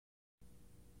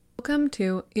Welcome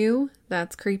to Ew,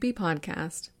 That's Creepy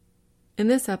podcast. In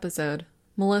this episode,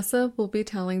 Melissa will be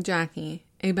telling Jackie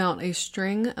about a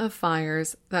string of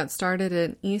fires that started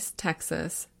in East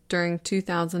Texas during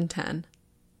 2010.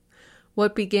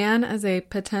 What began as a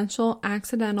potential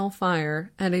accidental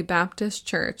fire at a Baptist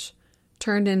church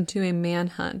turned into a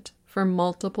manhunt for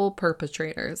multiple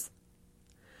perpetrators.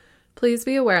 Please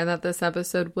be aware that this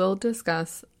episode will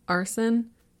discuss arson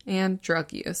and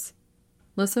drug use.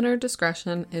 Listener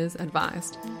discretion is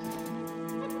advised.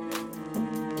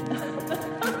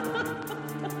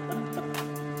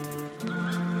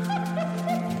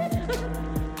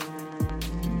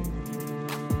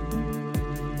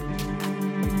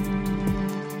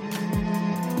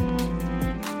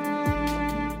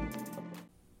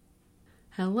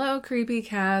 Hello, creepy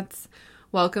cats.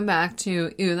 Welcome back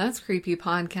to Ew, That's Creepy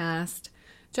podcast.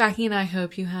 Jackie and I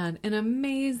hope you had an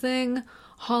amazing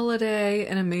holiday,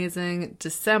 an amazing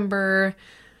December.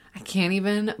 I can't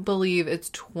even believe it's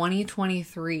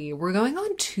 2023. We're going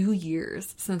on 2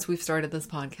 years since we've started this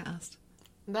podcast.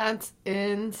 That's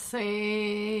insane.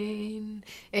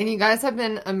 And you guys have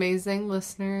been amazing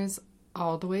listeners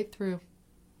all the way through.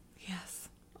 Yes.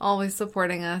 Always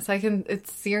supporting us. It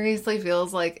seriously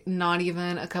feels like not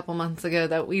even a couple months ago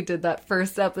that we did that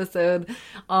first episode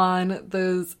on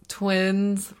those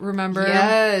twins, remember?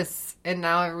 Yes. And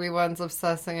now everyone's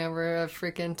obsessing over a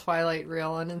freaking Twilight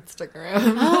reel on Instagram.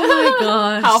 Oh my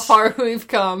gosh. How far we've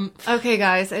come. Okay,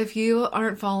 guys, if you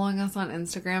aren't following us on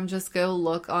Instagram, just go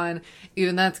look on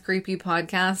Even That's Creepy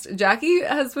podcast. Jackie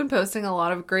has been posting a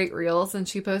lot of great reels, and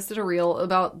she posted a reel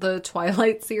about the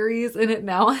Twilight series, and it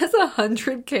now has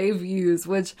 100K views,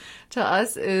 which to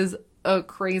us is a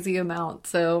crazy amount.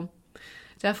 So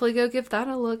definitely go give that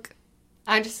a look.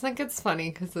 I just think it's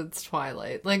funny because it's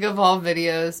Twilight. Like, of all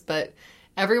videos, but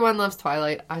everyone loves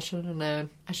Twilight. I should have known.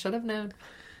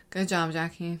 Good job,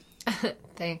 Jackie.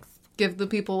 Thanks. Give the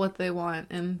people what they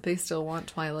want, and they still want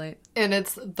Twilight. And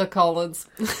it's the Cullens.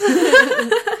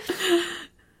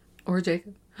 Or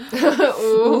Jacob.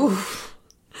 Ooh.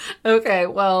 Okay,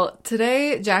 well,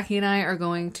 today Jackie and I are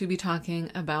going to be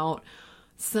talking about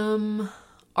some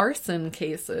arson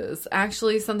cases.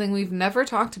 Actually, something we've never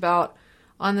talked about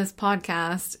on this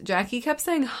podcast. Jackie kept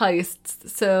saying heists,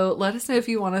 so let us know if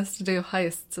you want us to do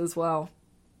heists as well.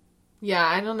 Yeah,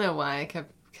 I don't know why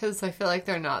because I feel like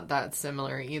they're not that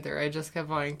similar either. I just kept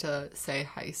wanting to say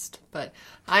heist, but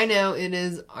I know it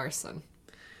is arson.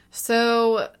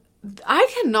 So I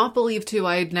cannot believe, too,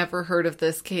 I had never heard of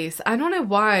this case. I don't know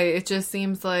why. It just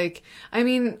seems like, I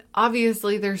mean,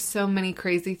 obviously there's so many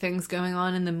crazy things going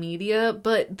on in the media,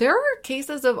 but there are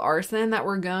cases of arson that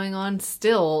were going on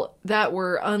still that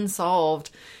were unsolved.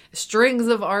 Strings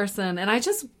of arson. And I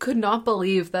just could not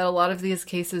believe that a lot of these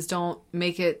cases don't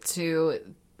make it to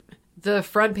the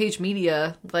front page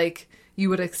media like you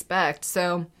would expect.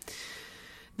 So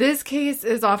this case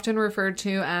is often referred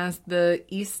to as the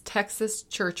East Texas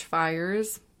church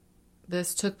fires.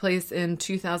 This took place in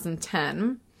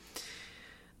 2010.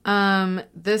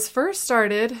 This first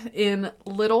started in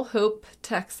Little Hope,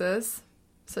 Texas.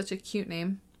 Such a cute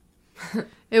name.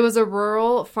 It was a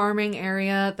rural farming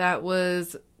area that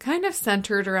was kind of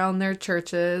centered around their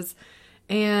churches.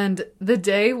 And the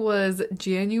day was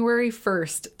January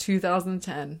 1st,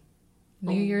 2010.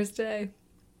 New Year's Day.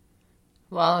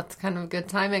 Well, it's kind of good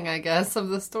timing, I guess, of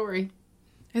the story.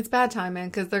 It's bad timing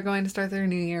because they're going to start their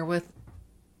new year with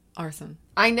arson.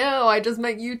 I know. I just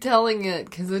meant you telling it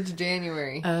because it's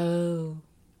January. Oh,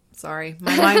 sorry.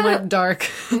 My mind went dark.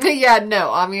 Yeah, no,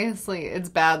 obviously it's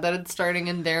bad that it's starting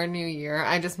in their new year.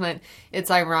 I just meant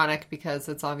it's ironic because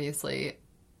it's obviously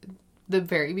the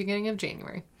very beginning of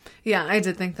January. Yeah, I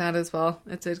did think that as well.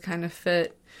 It did kind of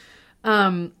fit.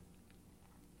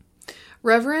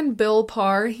 Reverend Bill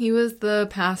Parr, he was the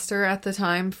pastor at the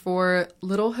time for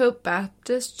Little Hope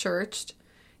Baptist Church.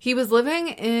 He was living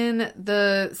in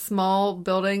the small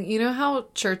building. You know how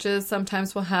churches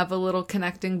sometimes will have a little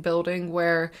connecting building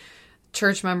where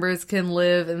church members can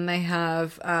live and they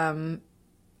have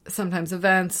sometimes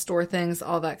events, store things,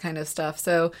 all that kind of stuff.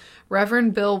 So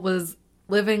Reverend Bill was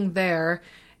living there.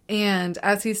 And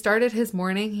as he started his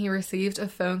morning, he received a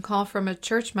phone call from a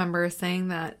church member saying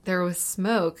that there was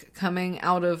smoke coming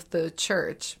out of the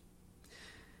church.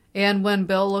 And when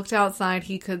Bill looked outside,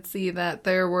 he could see that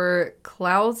there were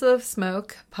clouds of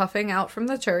smoke puffing out from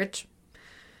the church.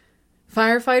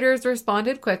 Firefighters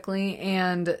responded quickly,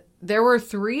 and there were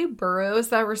 3 boroughs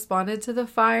that responded to the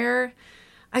fire.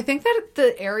 I think that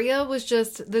the area was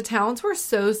just, the towns were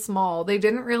so small. They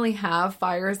didn't really have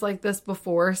fires like this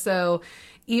before. So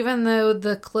even though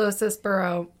the closest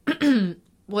borough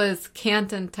was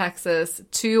Canton, Texas.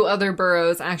 2 other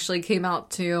boroughs actually came out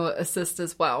to assist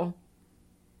as well,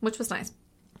 which was nice.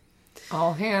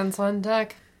 All hands on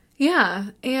deck.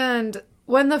 Yeah, and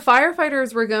when the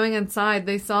firefighters were going inside,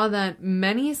 they saw that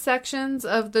many sections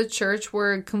of the church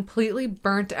were completely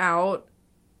burnt out.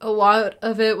 A lot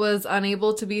of it was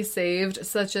unable to be saved,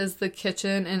 such as the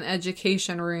kitchen and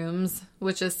education rooms,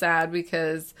 which is sad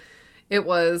because it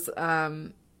was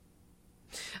a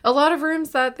lot of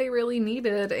rooms that they really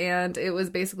needed, and it was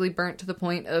basically burnt to the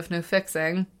point of no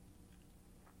fixing.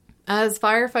 As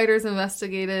firefighters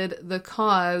investigated the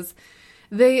cause,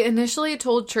 they initially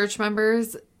told church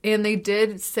members, and they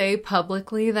did say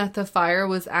publicly, that the fire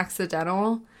was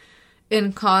accidental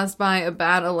and caused by a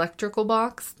bad electrical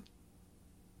box.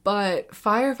 But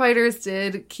firefighters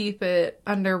did keep it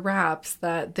under wraps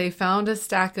that they found a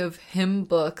stack of hymn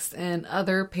books and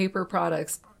other paper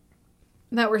products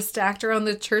that were stacked around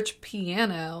the church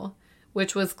piano,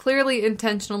 which was clearly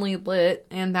intentionally lit,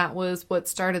 and that was what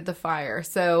started the fire.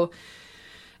 So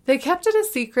they kept it a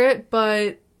secret,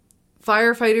 but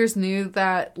firefighters knew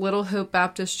that Little Hope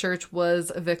Baptist Church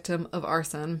was a victim of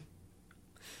arson.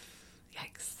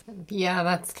 Yikes. Yeah,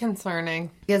 that's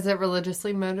concerning. Is it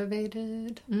religiously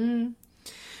motivated?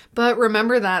 But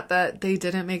remember that they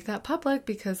didn't make that public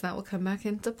because that will come back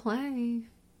into play.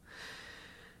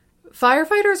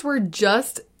 Firefighters were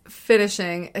just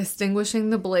finishing extinguishing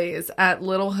the blaze at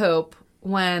Little Hope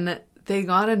when they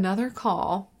got another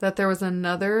call that there was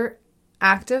another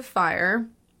active fire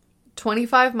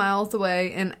 25 miles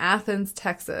away in Athens,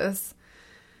 Texas.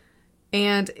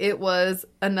 And it was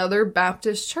another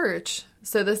Baptist church.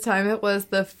 So this time it was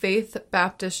the Faith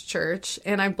Baptist Church.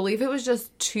 And I believe it was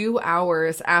just 2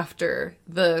 hours after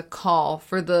the call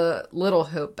for the Little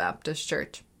Hope Baptist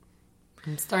Church.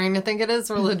 I'm starting to think it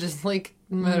is religiously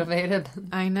motivated.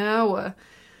 I know.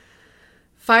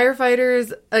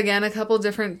 Firefighters, again, a couple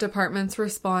different departments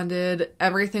responded.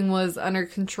 Everything was under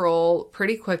control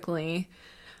pretty quickly.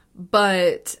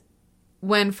 But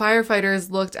when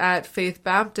firefighters looked at Faith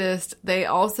Baptist, they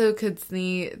also could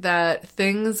see that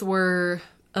things were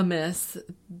amiss.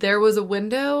 There was a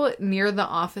window near the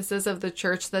offices of the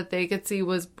church that they could see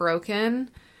was broken,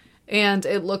 and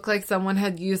it looked like someone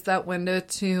had used that window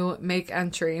to make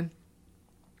entry.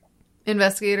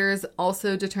 Investigators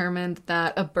also determined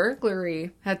that a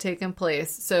burglary had taken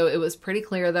place, so it was pretty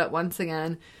clear that once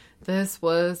again, this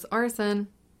was arson.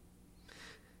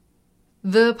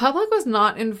 The public was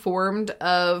not informed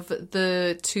of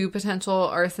the 2 potential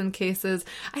arson cases.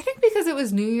 I think because it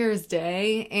was New Year's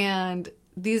Day and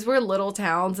these were little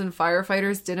towns and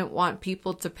firefighters didn't want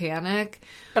people to panic.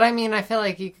 But I mean, I feel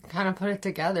like you could kind of put it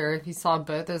together. If you saw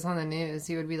both those on the news,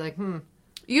 you would be like,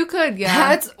 You could, yeah.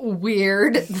 That's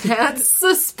weird. That's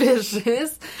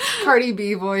suspicious. Cardi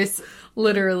B voice.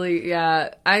 Literally,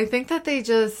 yeah. I think that they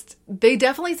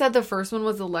definitely said the first one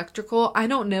was electrical. I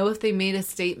don't know if they made a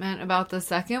statement about the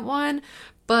second one,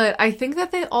 but I think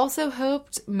that they also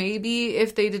hoped maybe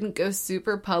if they didn't go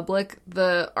super public,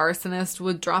 the arsonist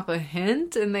would drop a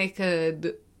hint and they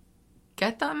could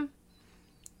get them.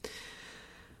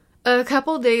 A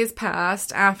couple days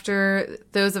passed after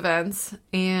those events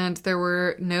and there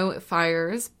were no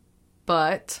fires,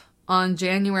 but on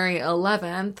January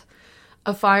 11th,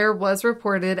 a fire was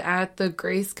reported at the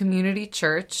Grace Community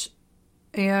Church,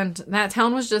 and that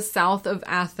town was just south of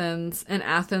Athens, and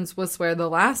Athens was where the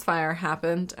last fire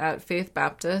happened at Faith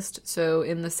Baptist, so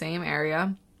in the same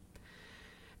area.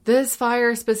 This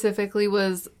fire specifically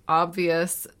was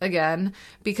obvious, again,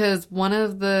 because one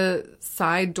of the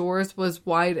side doors was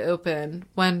wide open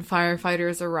when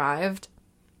firefighters arrived.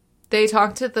 They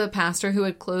talked to the pastor who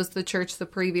had closed the church the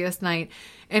previous night,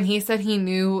 and he said he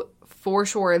knew for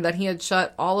sure that he had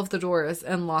shut all of the doors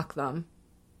and locked them.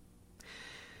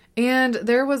 And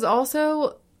there was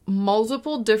also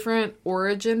multiple different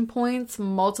origin points,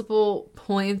 multiple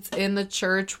points in the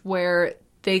church where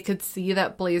they could see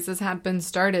that blazes had been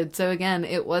started. So again,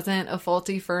 it wasn't a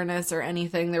faulty furnace or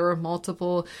anything. There were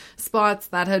multiple spots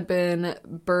that had been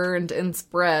burned and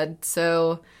spread.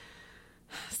 So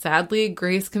sadly,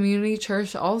 Grace Community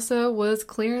Church also was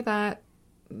clear that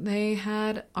they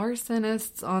had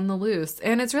arsonists on the loose.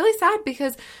 And it's really sad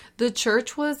because the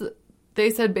church was, they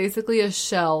said, basically a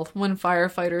shell when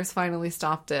firefighters finally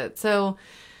stopped it. So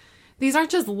these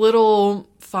aren't just little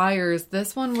fires.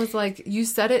 This one was like, you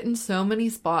set it in so many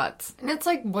spots. And it's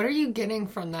like, what are you getting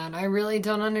from that? I really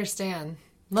don't understand.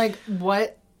 Like,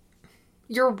 what?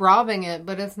 You're robbing it,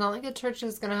 but it's not like a church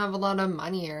is going to have a lot of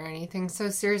money or anything. So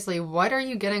seriously, what are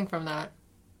you getting from that?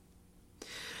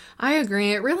 I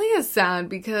agree. It really is sad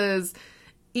because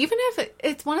even if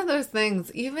it's one of those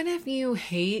things, even if you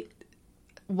hate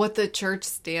what the church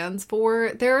stands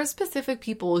for, there are specific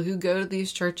people who go to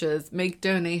these churches, make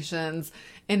donations,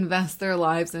 invest their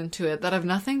lives into it that have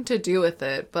nothing to do with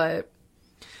it. But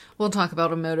we'll talk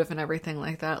about a motive and everything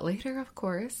like that later, of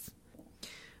course.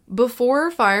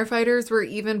 Before firefighters were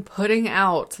even putting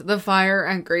out the fire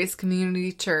at Grace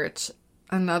Community Church,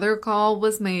 another call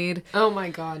was made. Oh my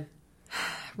God.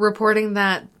 Reporting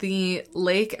that the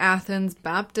Lake Athens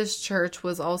Baptist Church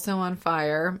was also on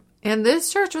fire. And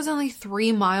this church was only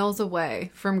 3 miles away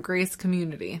from Grace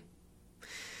Community.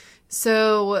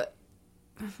 So,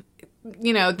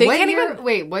 they can't even...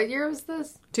 Wait, what year was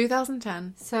this?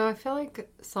 2010. So I feel like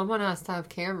someone has to have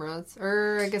cameras.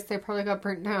 Or I guess they probably got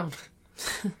burnt down.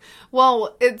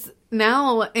 Well, it's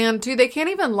now, and two, they can't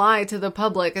even lie to the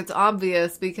public. It's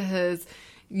obvious because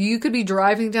you could be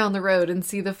driving down the road and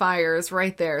see the fires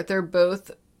right there. They're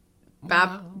both...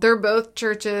 Wow. They're both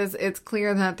churches. It's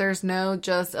clear that there's no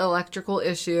just electrical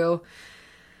issue.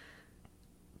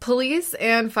 Police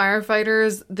and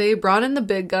firefighters, they brought in the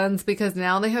big guns because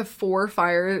now they have 4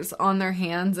 fires on their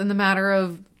hands in the matter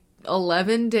of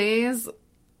 11 days.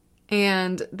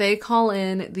 And they call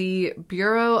in the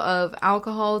Bureau of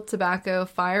Alcohol, Tobacco,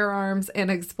 Firearms, and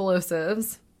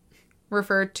Explosives,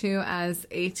 referred to as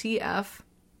ATF.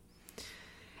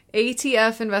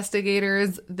 ATF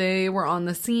investigators, they were on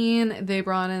the scene. They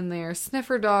brought in their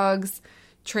sniffer dogs,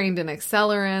 trained in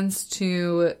accelerants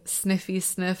to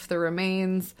sniff the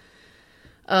remains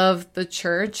of the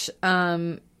church.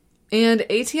 And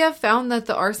ATF found that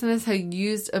the arsonist had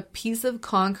used a piece of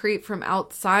concrete from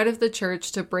outside of the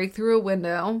church to break through a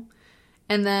window,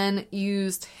 and then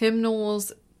used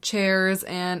hymnals, chairs,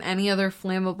 and any other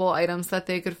flammable items that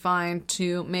they could find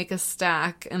to make a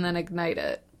stack and then ignite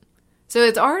it. So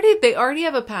they already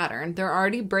have a pattern. They're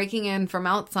already breaking in from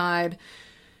outside,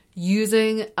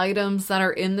 using items that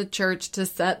are in the church to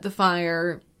set the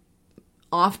fire,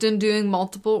 often doing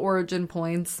multiple origin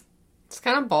points. It's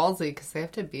kind of ballsy because they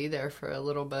have to be there for a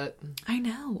little bit. I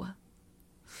know.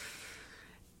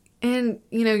 And,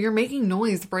 you're making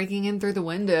noise breaking in through the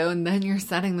window and then you're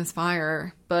setting this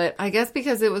fire. But I guess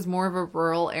because it was more of a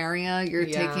rural area, you're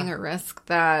taking a risk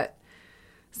that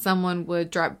someone would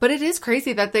drive. But it is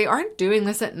crazy that they aren't doing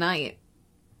this at night.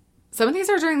 Some of these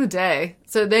are during the day,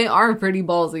 so they are pretty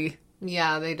ballsy.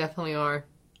 Yeah, they definitely are.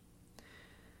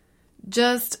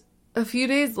 Just a few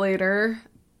days later,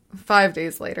 5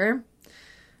 days later,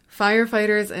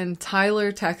 firefighters in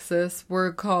Tyler, Texas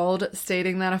were called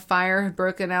stating that a fire had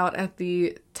broken out at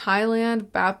the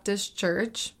Thailand Baptist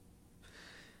Church.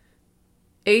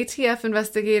 ATF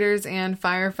investigators and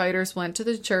firefighters went to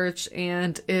the church,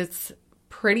 and it's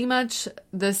pretty much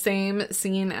the same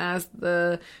scene as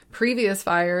the previous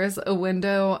fires. A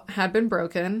window had been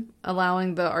broken,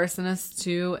 allowing the arsonists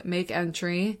to make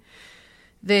entry.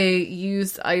 They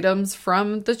used items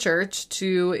from the church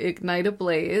to ignite a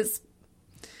blaze.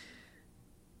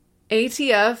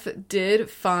 ATF did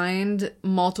find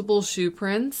multiple shoe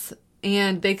prints,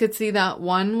 and they could see that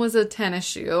one was a tennis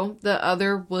shoe, the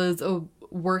other was a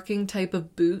working type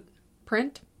of boot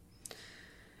print.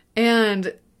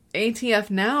 And ATF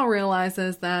now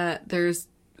realizes that there's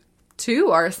 2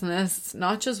 arsonists,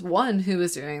 not just one, who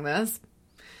was doing this.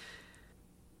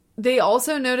 They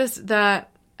also noticed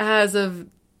that as of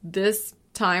this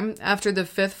time, after the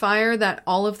 5th fire, that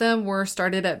all of them were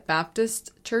started at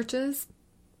Baptist churches.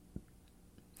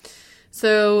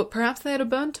 So perhaps they had a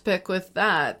bone to pick with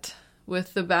that,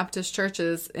 with the Baptist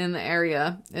churches in the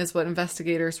area, is what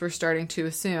investigators were starting to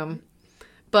assume.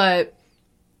 But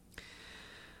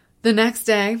the next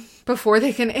day, before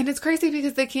they can, and it's crazy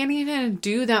because they can't even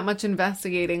do that much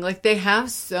investigating. Like, they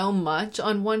have so much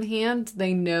on one hand.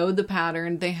 They know the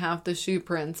pattern. They have the shoe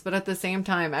prints. But at the same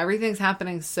time, everything's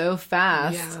happening so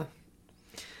fast. Yeah.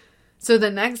 So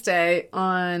the next day,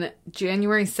 on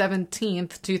January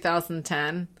 17th,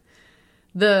 2010,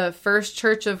 the First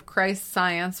Church of Christ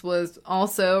Science was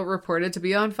also reported to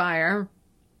be on fire.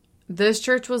 This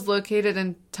church was located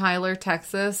in Tyler,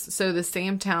 Texas, so the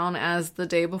same town as the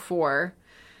day before.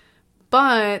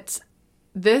 But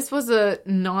this was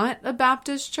not a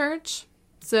Baptist church,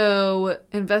 so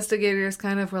investigators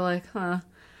kind of were like, all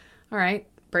right,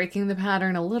 breaking the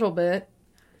pattern a little bit.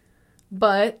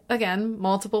 But, again,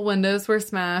 multiple windows were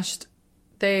smashed.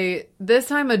 This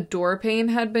time a door pane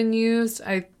had been used.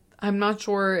 I'm not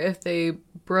sure if they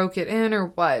broke it in or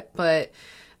what, but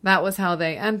that was how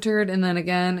they entered, and then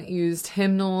again used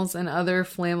hymnals and other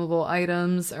flammable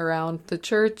items around the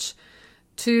church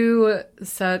to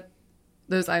set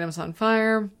those items on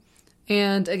fire.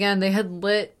 And again, they had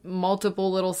lit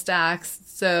multiple little stacks.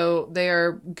 So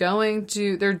they're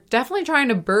definitely trying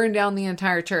to burn down the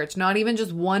entire church. Not even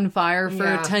just one fire for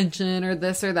attention or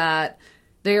this or that.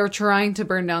 They are trying to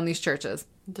burn down these churches.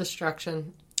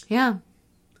 Destruction. Yeah.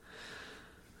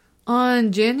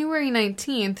 On January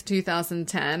 19th,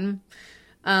 2010,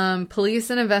 police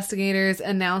and investigators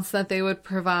announced that they would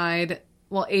provide,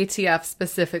 well, ATF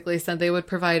specifically said they would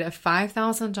provide a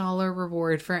 $5,000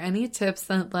 reward for any tips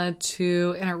that led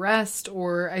to an arrest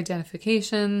or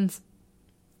identifications.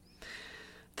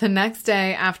 The next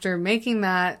day, after making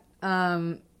that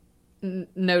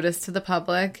notice to the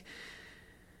public,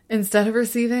 instead of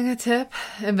receiving a tip,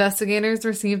 investigators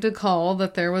received a call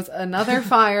that there was another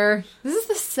fire. This is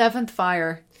the 7th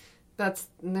fire. They're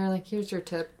like, here's your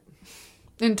tip.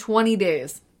 In 20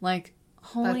 days. Like,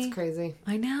 holy... That's crazy.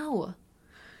 I know.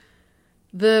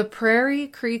 The Prairie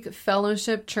Creek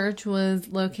Fellowship Church was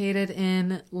located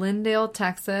in Lindale,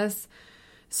 Texas.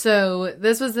 So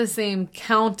this was the same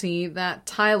county that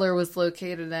Tyler was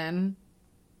located in.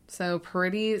 So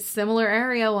pretty similar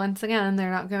area. Once again,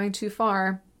 they're not going too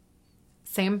far.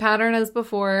 Same pattern as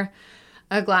before.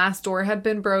 A glass door had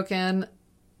been broken.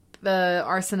 The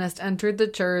arsonist entered the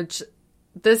church.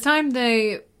 This time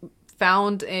they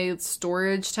found a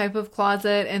storage type of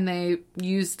closet and they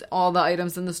used all the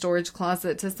items in the storage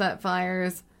closet to set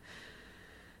fires.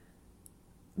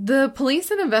 The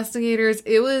police and investigators,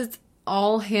 it was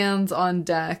all hands on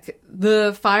deck.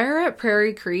 The fire at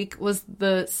Prairie Creek was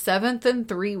the 7th in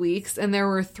 3 weeks, and there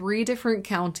were 3 different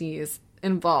counties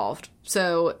involved.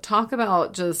 So talk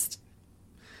about just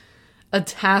a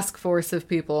task force of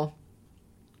people.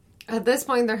 At this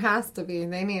point, there has to be.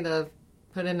 They need to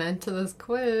put an end to this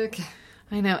quick.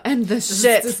 I know. And the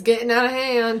shit. It's just getting out of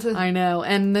hand. I know.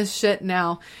 And the shit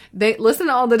now. They listen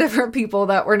to all the different people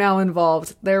that were now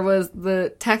involved. There was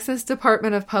the Texas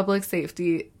Department of Public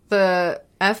Safety, the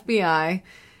FBI,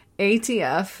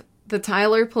 ATF, the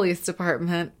Tyler Police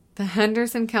Department, the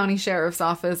Henderson County Sheriff's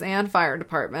Office and Fire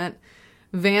Department,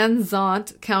 Van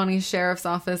Zant County Sheriff's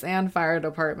Office and Fire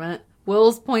Department,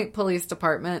 Wills Point Police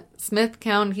Department, Smith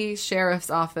County Sheriff's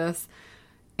Office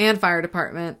and Fire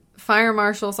Department, Fire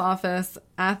Marshal's Office,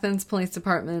 Athens Police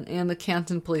Department, and the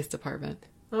Canton Police Department.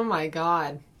 Oh my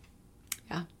God.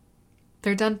 Yeah.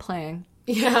 They're done playing.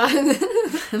 Yeah.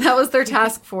 That was their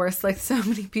task force, like so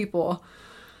many people.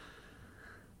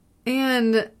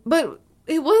 But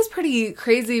it was pretty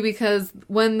crazy because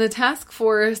when the task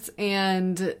force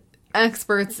and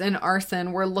experts in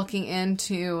arson were looking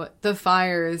into the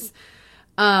fires,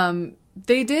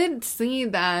 they did see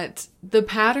that the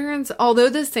patterns, although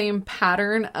the same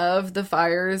pattern of the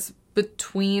fires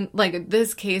between, like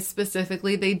this case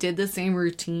specifically, they did the same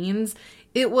routines.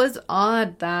 It was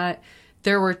odd that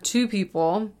there were 2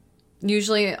 people.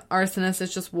 Usually arsonist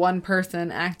is just one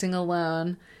person acting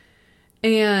alone.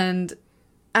 And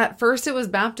at first it was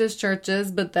Baptist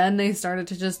churches, but then they started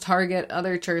to just target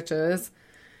other churches.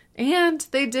 And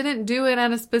they didn't do it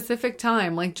at a specific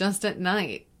time, like just at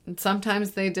night. And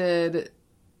sometimes they did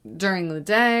during the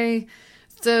day.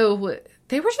 So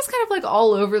they were just kind of like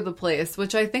all over the place,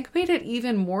 which I think made it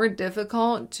even more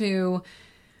difficult to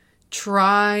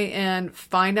try and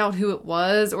find out who it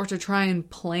was or to try and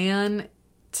plan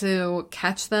to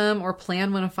catch them or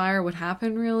plan when a fire would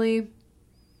happen, really.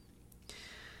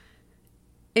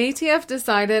 ATF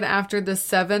decided after the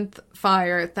 7th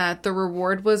fire that the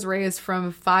reward was raised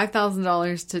from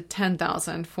 $5,000 to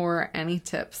 $10,000 for any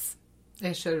tips.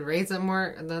 They should raise it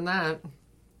more than that.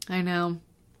 I know.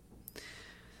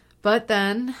 But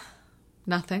then,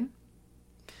 nothing.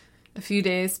 A few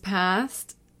days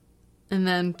passed, and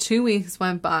then 2 weeks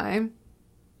went by.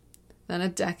 Then a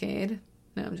decade.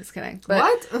 No, I'm just kidding. But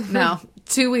what? No,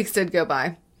 2 weeks did go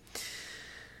by.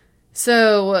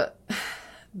 So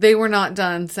they were not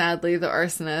done, sadly, the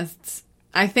arsonists.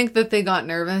 I think that they got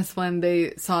nervous when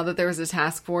they saw that there was a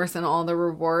task force and all the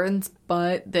rewards,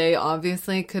 but they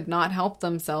obviously could not help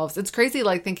themselves. It's crazy,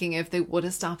 like, thinking if they would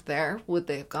have stopped there, would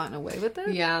they have gotten away with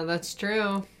it? Yeah, that's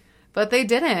true. But they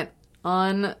didn't.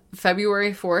 On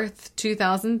February 4th,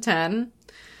 2010,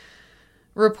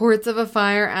 reports of a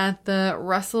fire at the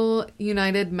Russell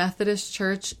United Methodist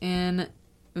Church in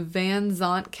Van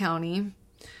Zant County.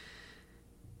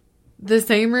 The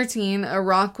same routine, a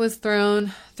rock was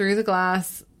thrown through the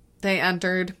glass. They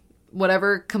entered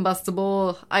whatever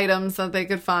combustible items that they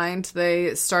could find.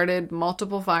 They started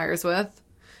multiple fires with.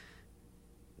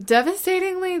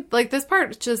 Devastatingly, like, this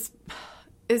part just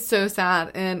is so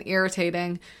sad and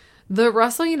irritating. The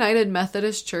Russell United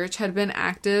Methodist Church had been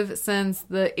active since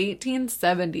the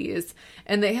 1870s,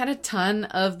 and they had a ton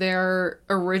of their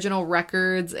original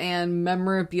records and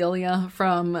memorabilia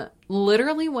from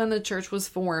literally when the church was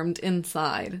formed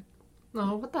inside.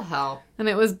 Oh, what the hell? And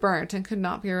it was burnt and could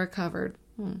not be recovered.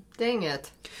 Dang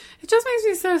it. It just makes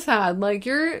me so sad. Like,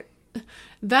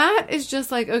 that is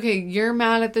just like, okay, you're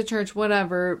mad at the church,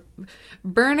 whatever.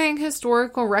 Burning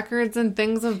historical records and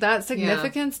things of that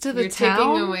significance to the town. You're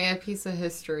taking away a piece of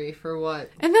history for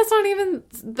what? And that's not even,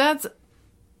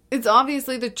 it's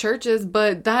obviously the churches,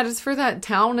 but that is for that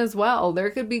town as well.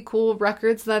 There could be cool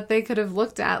records that they could have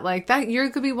looked at. Like, that year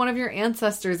could be one of your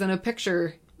ancestors in a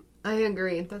picture. I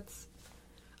agree. That's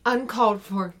uncalled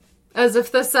for. As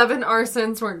if the 7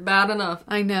 arsons weren't bad enough.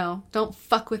 I know. Don't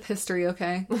fuck with history,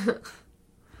 okay?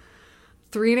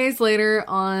 3 days later,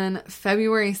 on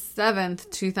February 7th,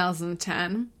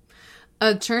 2010,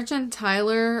 a church in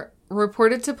Tyler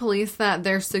reported to police that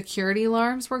their security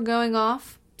alarms were going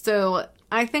off. So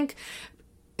I think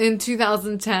in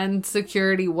 2010,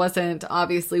 security wasn't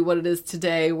obviously what it is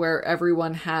today, where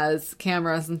everyone has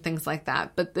cameras and things like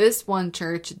that. But this one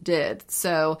church did.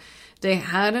 So they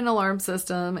had an alarm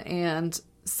system and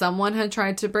someone had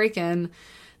tried to break in.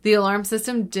 The alarm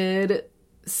system did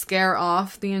scare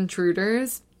off the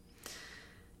intruders,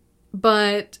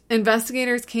 but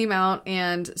investigators came out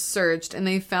and searched and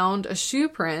they found a shoe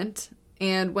print.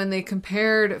 And when they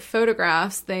compared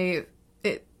photographs, it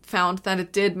found that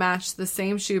it did match the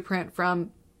same shoe print from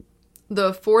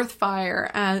the 4th fire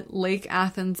at Lake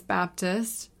Athens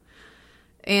Baptist.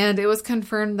 And it was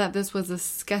confirmed that this was a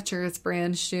Skechers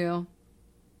brand shoe.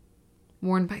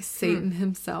 Worn by Satan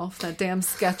himself, that damn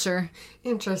Sketcher.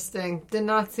 Interesting. Did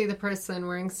not see the person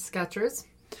wearing Skechers.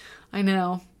 I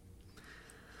know.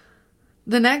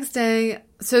 The next day,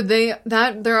 so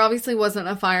there obviously wasn't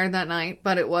a fire that night,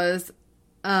 but it was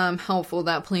helpful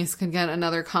that police could get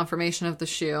another confirmation of the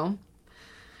shoe.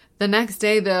 The next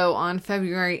day, though, on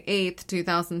February 8th,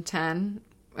 2010,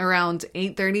 around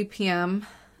 8:30 p.m.,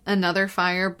 another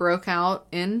fire broke out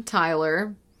in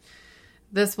Tyler.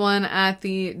 This one at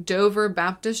the Dover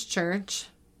Baptist Church.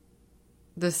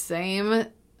 The same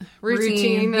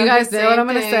routine. You guys know what I'm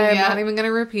going to say. I'm not even going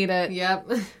to repeat it. Yep.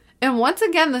 And once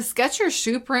again, the Skechers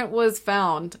shoe print was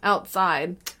found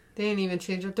outside. They didn't even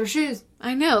change up their shoes.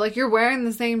 I know. Like, you're wearing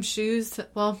the same shoes.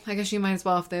 Well, I guess you might as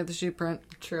well if they have the shoe print.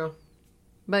 True.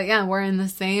 But yeah, wearing the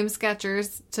same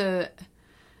Skechers to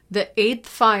the 8th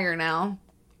fire now.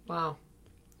 Wow.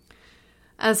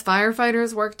 As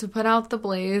firefighters worked to put out the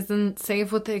blaze and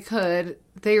save what they could,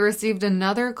 they received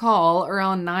another call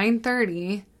around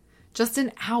 9:30, just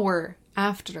an hour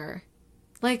after.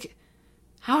 Like,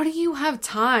 how do you have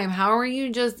time? How are you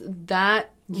just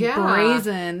that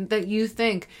brazen that you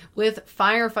think with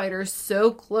firefighters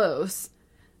so close,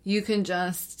 you can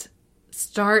just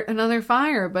start another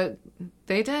fire? But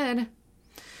they did.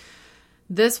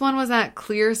 This one was at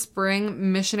Clear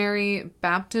Spring Missionary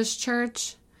Baptist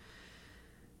Church.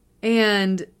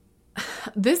 And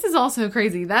this is also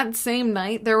crazy. That same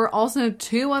night, there were also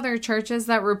 2 other churches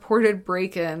that reported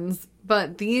break-ins,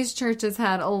 but these churches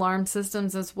had alarm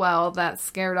systems as well that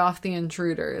scared off the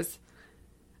intruders.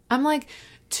 I'm like,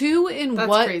 2 in That's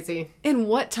what? crazy. In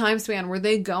what time span? Were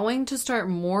they going to start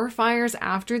more fires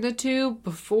after the 2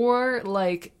 before?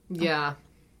 Like, yeah.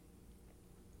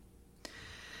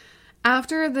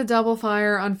 After the double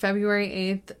fire on February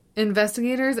 8th,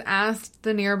 investigators asked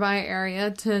the nearby area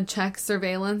to check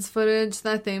surveillance footage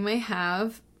that they may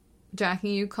have.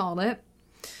 Jackie, you called it.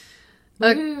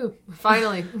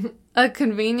 Finally. A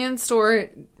convenience store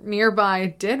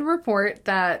nearby did report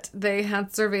that they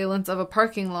had surveillance of a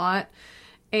parking lot,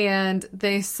 and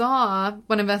they saw,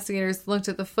 when investigators looked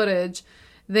at the footage,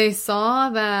 they saw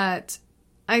that,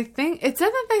 I think, it said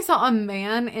that they saw a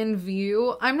man in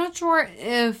view. I'm not sure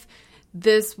if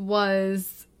this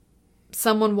was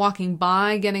someone walking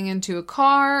by getting into a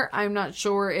car. I'm not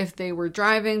sure if they were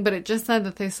driving, but it just said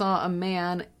that they saw a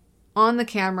man on the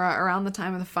camera around the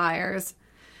time of the fires.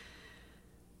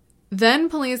 Then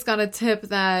police got a tip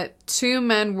that 2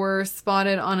 men were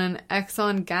spotted on an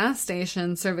Exxon gas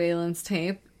station surveillance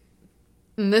tape.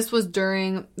 And this was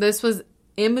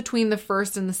in between the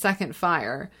first and the second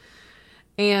fire.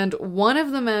 And one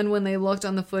of the men, when they looked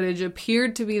on the footage,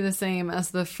 appeared to be the same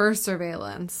as the first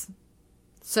surveillance.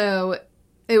 So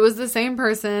it was the same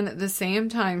person, the same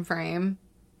time frame.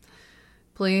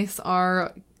 Police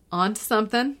are on to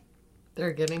something.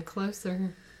 They're getting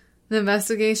closer. The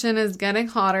investigation is getting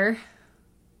hotter.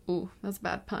 Ooh, that's a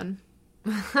bad pun.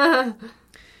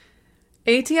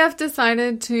 ATF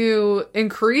decided to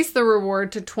increase the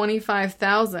reward to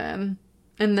 $25,000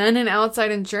 And then an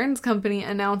outside insurance company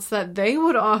announced that they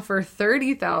would offer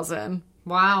 $30,000.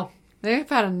 Wow. They've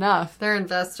had enough. They're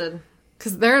invested.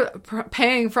 Because they're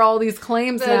paying for all these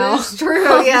claims now. That is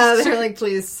true. Yeah, they're like,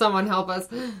 please, someone help us.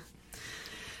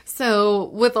 So,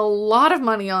 with a lot of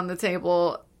money on the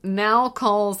table, now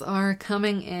calls are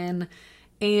coming in.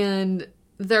 And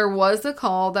there was a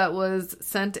call that was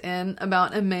sent in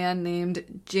about a man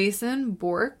named Jason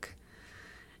Bork.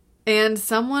 And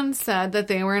someone said that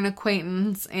they were an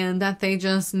acquaintance and that they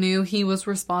just knew he was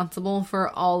responsible for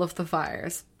all of the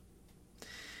fires.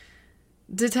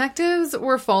 Detectives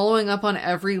were following up on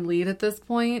every lead at this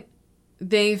point.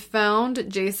 They found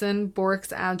Jason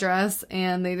Bork's address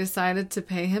and they decided to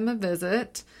pay him a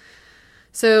visit.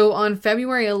 So on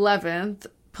February 11th,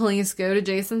 police go to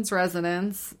Jason's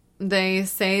residence. They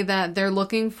say that they're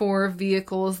looking for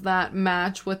vehicles that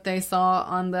match what they saw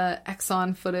on the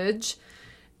Exxon footage.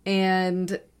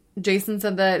 And Jason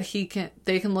said that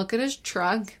they can look at his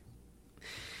truck.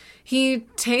 He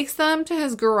takes them to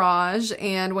his garage,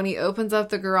 and when he opens up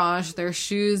the garage, there's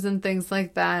shoes and things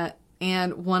like that.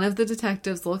 And one of the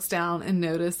detectives looks down and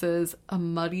notices a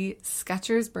muddy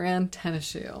Skechers brand tennis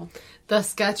shoe. The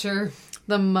Sketcher.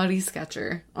 The muddy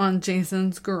Sketcher on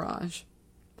Jason's garage.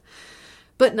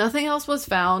 But nothing else was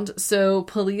found, so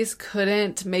police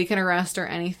couldn't make an arrest or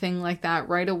anything like that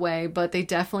right away, but they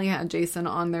definitely had Jason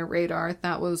on their radar,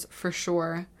 that was for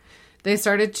sure. They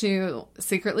started to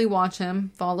secretly watch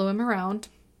him, follow him around.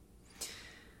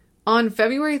 On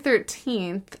February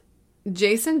 13th,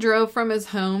 Jason drove from his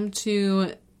home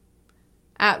to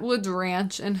Atwood's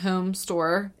Ranch and Home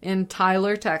Store in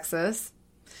Tyler, Texas.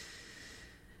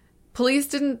 Police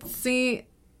didn't see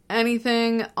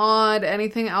anything odd,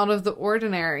 anything out of the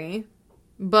ordinary.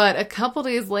 But a couple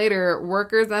days later,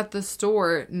 workers at the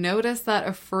store noticed that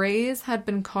a phrase had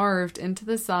been carved into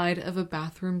the side of a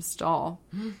bathroom stall.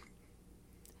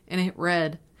 And it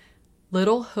read,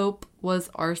 "Little Hope was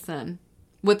arson,"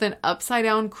 with an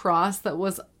upside-down cross that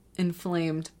was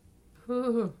inflamed.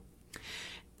 Ooh.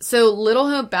 So Little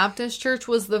Hope Baptist Church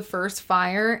was the first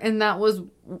fire, and that was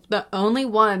the only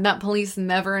one that police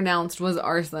never announced was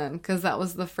arson, because that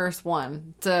was the first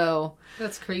one. So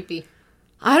That's creepy.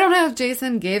 I don't know if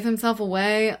Jason gave himself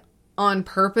away on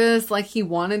purpose, like he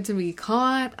wanted to be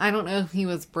caught. I don't know if he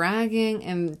was bragging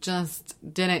and just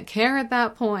didn't care at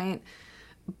that point.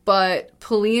 But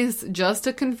police, just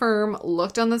to confirm,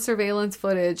 looked on the surveillance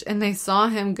footage and they saw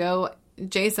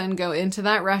Jason go into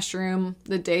that restroom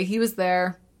the day he was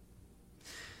there.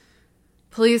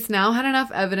 Police now had enough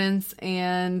evidence,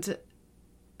 and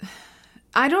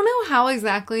I don't know how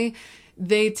exactly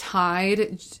they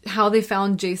tied how they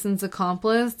found Jason's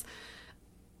accomplice,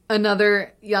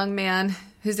 another young man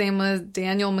whose name was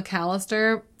Daniel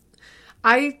McAllister.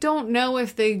 I don't know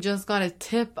if they just got a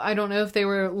tip. I don't know if they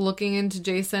were looking into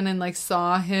Jason and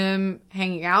saw him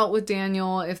hanging out with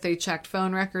Daniel, if they checked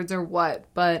phone records or what.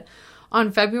 But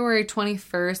on February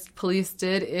 21st, police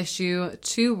did issue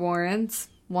 2 warrants,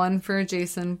 one for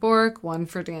Jason Bork, one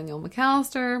for Daniel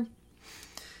McAllister.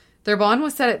 Their bond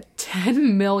was set at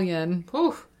 $10 million.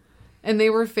 Oof. And they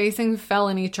were facing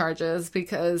felony charges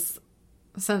because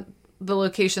the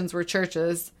locations were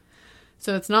churches.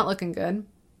 So it's not looking good.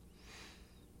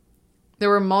 There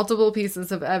were multiple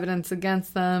pieces of evidence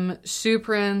against them. Shoe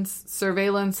prints,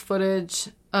 surveillance footage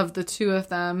of the 2 of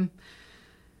them.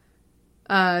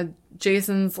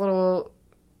 Jason's little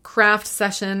craft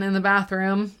session in the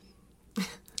bathroom.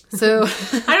 So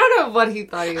I don't know what he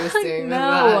thought he was doing.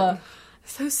 No.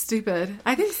 So stupid.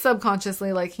 I think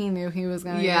subconsciously, he knew he was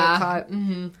going to get caught.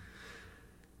 Mm-hmm.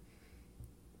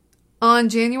 On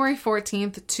January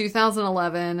 14th,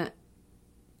 2011,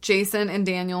 Jason and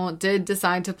Daniel did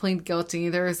decide to plead guilty.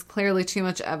 There was clearly too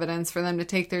much evidence for them to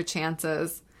take their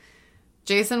chances.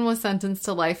 Jason was sentenced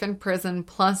to life in prison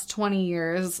plus 20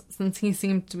 years, since he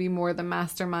seemed to be more the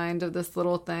mastermind of this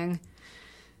little thing.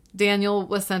 Daniel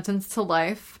was sentenced to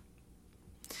life.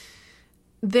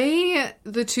 The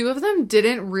 2 of them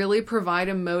didn't really provide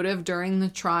a motive during the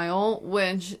trial,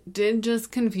 which did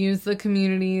just confuse the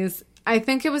communities. I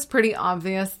think it was pretty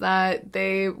obvious that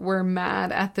they were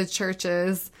mad at the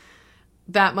churches.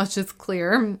 That much is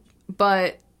clear.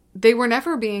 But they were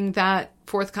never being that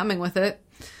forthcoming with it.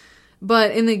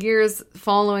 But in the years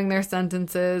following their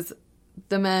sentences,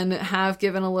 the men have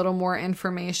given a little more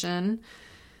information.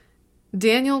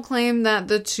 Daniel claimed that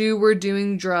the 2 were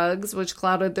doing drugs, which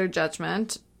clouded their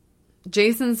judgment.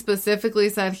 Jason specifically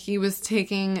said he was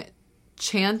taking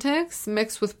Chantix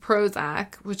mixed with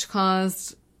Prozac, which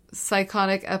caused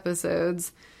psychotic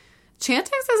episodes.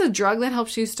 Chantix is a drug that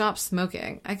helps you stop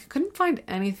smoking. I couldn't find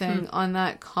anything on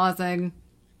that causing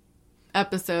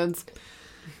episodes.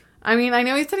 I mean, I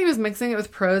know he said he was mixing it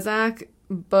with Prozac,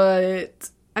 but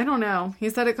I don't know. He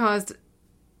said it caused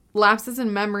lapses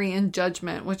in memory and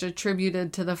judgment, which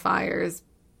attributed to the fires.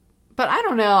 But I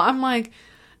don't know. I'm like,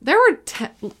 there were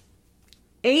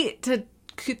 8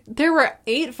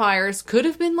 fires. Could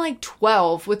have been like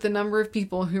 12 with the number of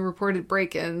people who reported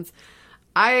break-ins.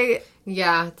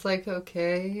 Yeah, it's like,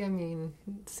 okay, I mean,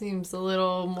 it seems a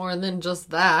little more than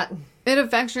just that. It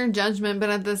affects your judgment, but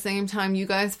at the same time, you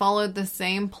guys followed the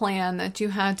same plan that you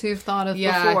had to have thought of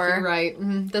before. Yeah, you're right.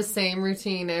 The same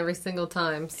routine every single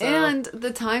time. So. And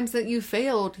the times that you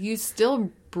failed, you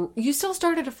still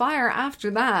started a fire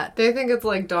after that. They think it's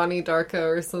like Donnie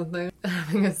Darko or something.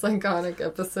 Having a psychotic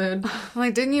episode.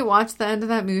 Like, didn't you watch the end of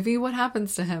that movie? What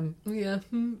happens to him? Yeah.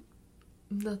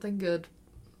 Nothing good.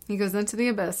 He goes into the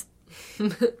abyss.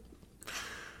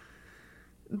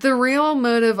 The real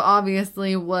motive,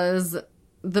 obviously, was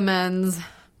the men's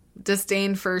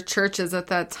disdain for churches at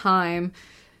that time.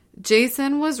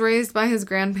 Jason was raised by his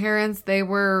grandparents. They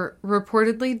were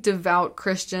reportedly devout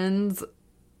Christians.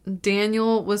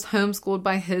 Daniel was homeschooled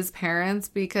by his parents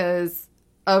because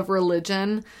of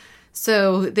religion.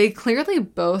 So they clearly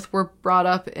both were brought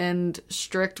up in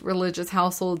strict religious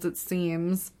households, it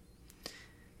seems.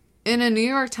 In a New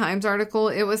York Times article,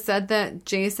 it was said that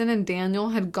Jason and Daniel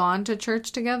had gone to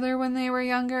church together when they were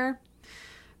younger.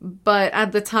 But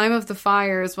at the time of the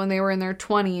fires, when they were in their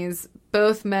 20s,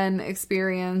 both men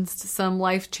experienced some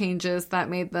life changes that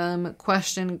made them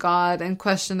question God and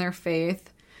question their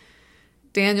faith.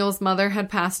 Daniel's mother had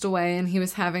passed away and he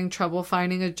was having trouble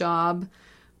finding a job,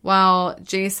 while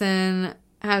Jason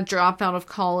had dropped out of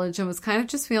college and was kind of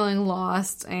just feeling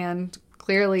lost and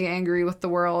clearly angry with the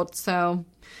world. So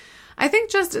I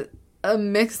think just a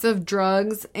mix of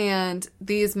drugs and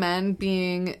these men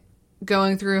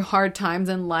going through hard times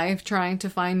in life, trying to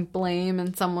find blame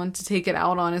and someone to take it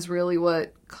out on is really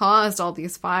what caused all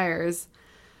these fires.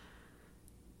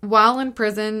 While in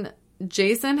prison,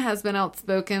 Jason has been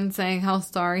outspoken saying how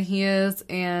sorry he is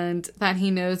and that he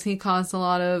knows he caused a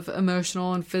lot of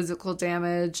emotional and physical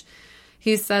damage.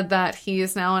 He said that he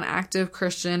is now an active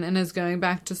Christian and is going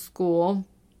back to school.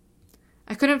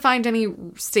 I couldn't find any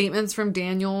statements from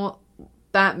Daniel,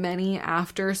 that many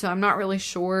after, so I'm not really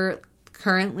sure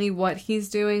currently what he's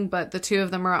doing, but the two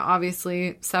of them are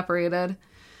obviously separated.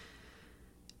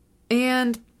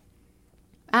 And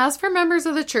as for members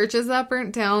of the churches that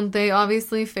burnt down, they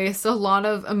obviously faced a lot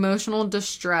of emotional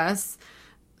distress,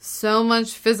 so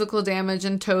much physical damage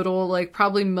in total, like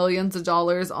probably millions of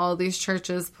dollars all these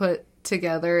churches put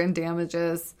together in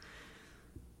damages.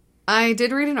 I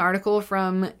did read an article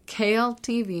from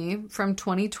KLTV from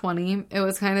 2020. It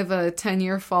was kind of a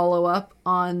 10-year follow-up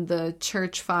on the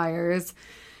church fires.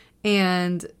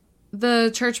 And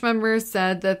the church members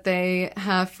said that they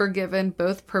have forgiven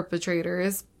both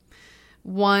perpetrators.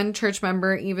 One church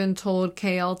member even told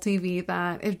KLTV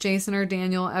that if Jason or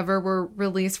Daniel ever were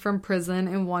released from prison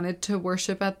and wanted to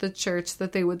worship at the church,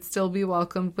 that they would still be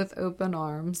welcomed with open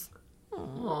arms.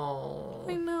 Oh,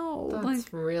 I know.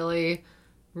 That's really,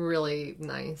 really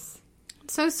nice.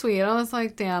 So sweet. I was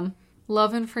like, damn,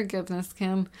 love and forgiveness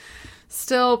can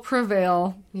still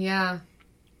prevail. Yeah.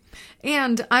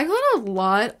 And I got a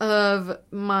lot of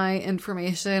my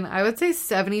information, I would say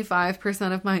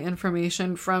 75% of my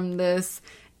information from this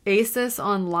ASIS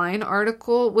Online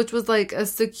article, which was like a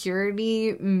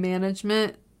security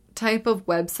management type of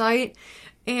website.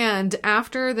 And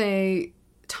after they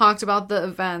talked about the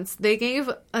events, they gave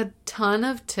a ton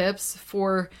of tips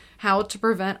for how to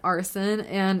prevent arson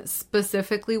and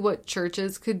specifically what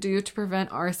churches could do to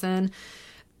prevent arson.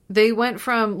 They went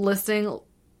from listing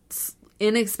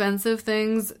inexpensive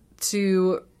things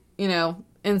to,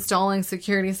 installing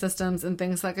security systems and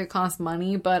things that could cost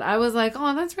money. But I was like,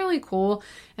 oh, that's really cool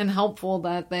and helpful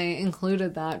that they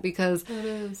included that because, it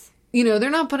is. They're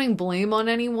not putting blame on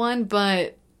anyone,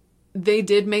 but they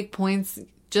did make points,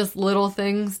 just little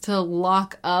things to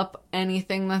lock up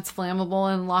anything that's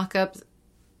flammable and lock up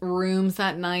rooms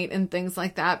at night and things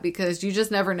like that, because you just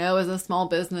never know as a small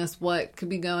business what could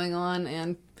be going on.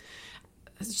 And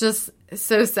it's just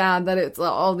so sad that it's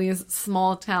all these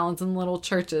small towns and little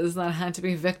churches that had to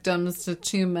be victims to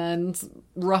two men's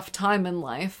rough time in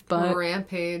life. But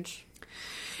rampage.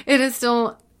 It is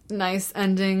still nice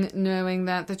ending knowing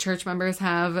that the church members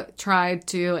have tried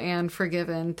to and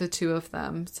forgiven the two of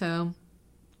them. So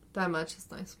that much is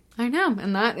nice. I know.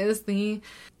 And that is the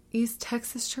East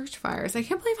Texas church fires. I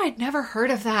can't believe I'd never heard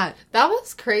of that. That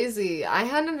was crazy. I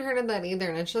hadn't heard of that either.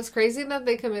 And it's just crazy that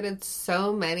they committed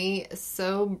so many,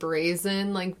 so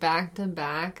brazen, like back to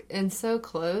back and so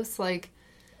close. Like,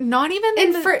 not even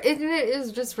And it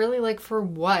is just really like, for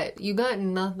what? You got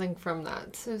nothing from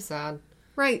that. So sad.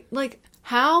 right. Like,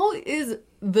 how is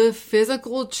the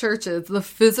physical churches, the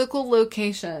physical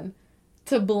location,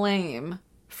 to blame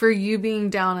for you being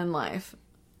down in life?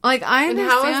 Like, I understand. And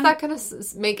how is that going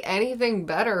to make anything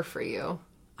better for you?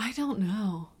 I don't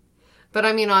know. But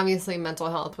I mean, obviously,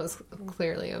 mental health was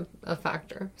clearly a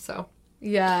factor. So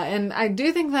yeah, and I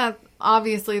do think that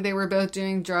obviously they were both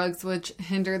doing drugs, which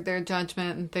hindered their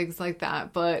judgment and things like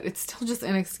that. But it's still just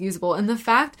inexcusable. And the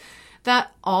fact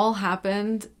that all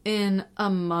happened in a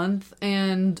month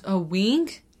and a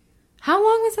week, how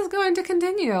long is this going to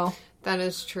continue? that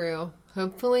is true.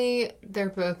 Hopefully, they're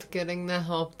both getting the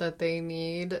help that they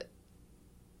need,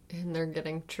 and they're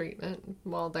getting treatment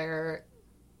while they're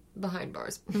behind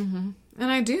bars. Mm-hmm.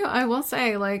 And I will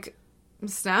say, like,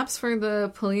 snaps for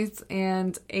the police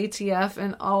and ATF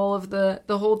and all of the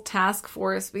whole task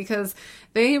force, because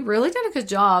they really did a good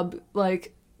job,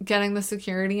 like, getting the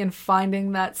security and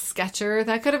finding that sketcher.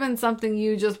 That could have been something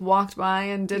you just walked by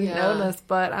and didn't notice,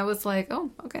 but I was like,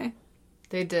 oh, okay.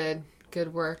 They did.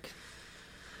 Good work.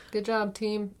 Good job,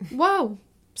 team. Whoa.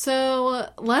 So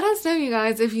let us know, you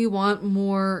guys, if you want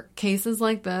more cases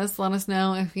like this. Let us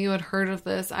know if you had heard of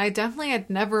this. I definitely had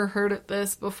never heard of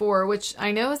this before, which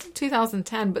I know is in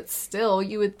 2010, but still,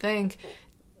 you would think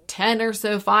 10 or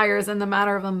so fires in the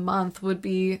matter of a month would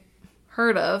be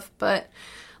heard of. But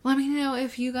let me know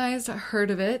if you guys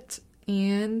heard of it,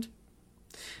 and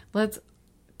let's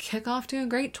kick off to a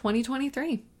great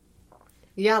 2023.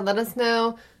 Yeah, let us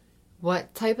know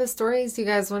what type of stories you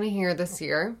guys want to hear this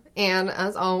year. And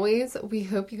as always, we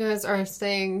hope you guys are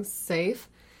staying safe,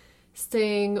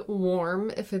 staying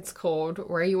warm if it's cold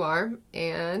where you are.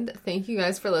 And thank you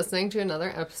guys for listening to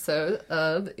another episode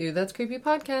of Ooh, That's Creepy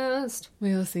Podcast.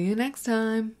 We'll see you next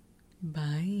time.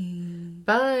 Bye.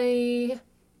 Bye.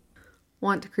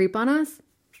 Want to creep on us?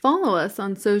 Follow us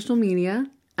on social media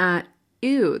at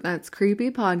Ew, That's Creepy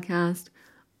Podcast,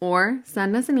 or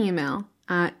send us an email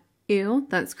at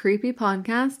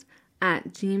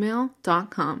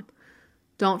ewthat'screepypodcast@gmail.com.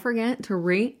 Don't forget to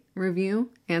rate, review,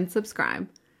 and subscribe.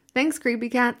 Thanks, creepy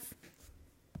cats.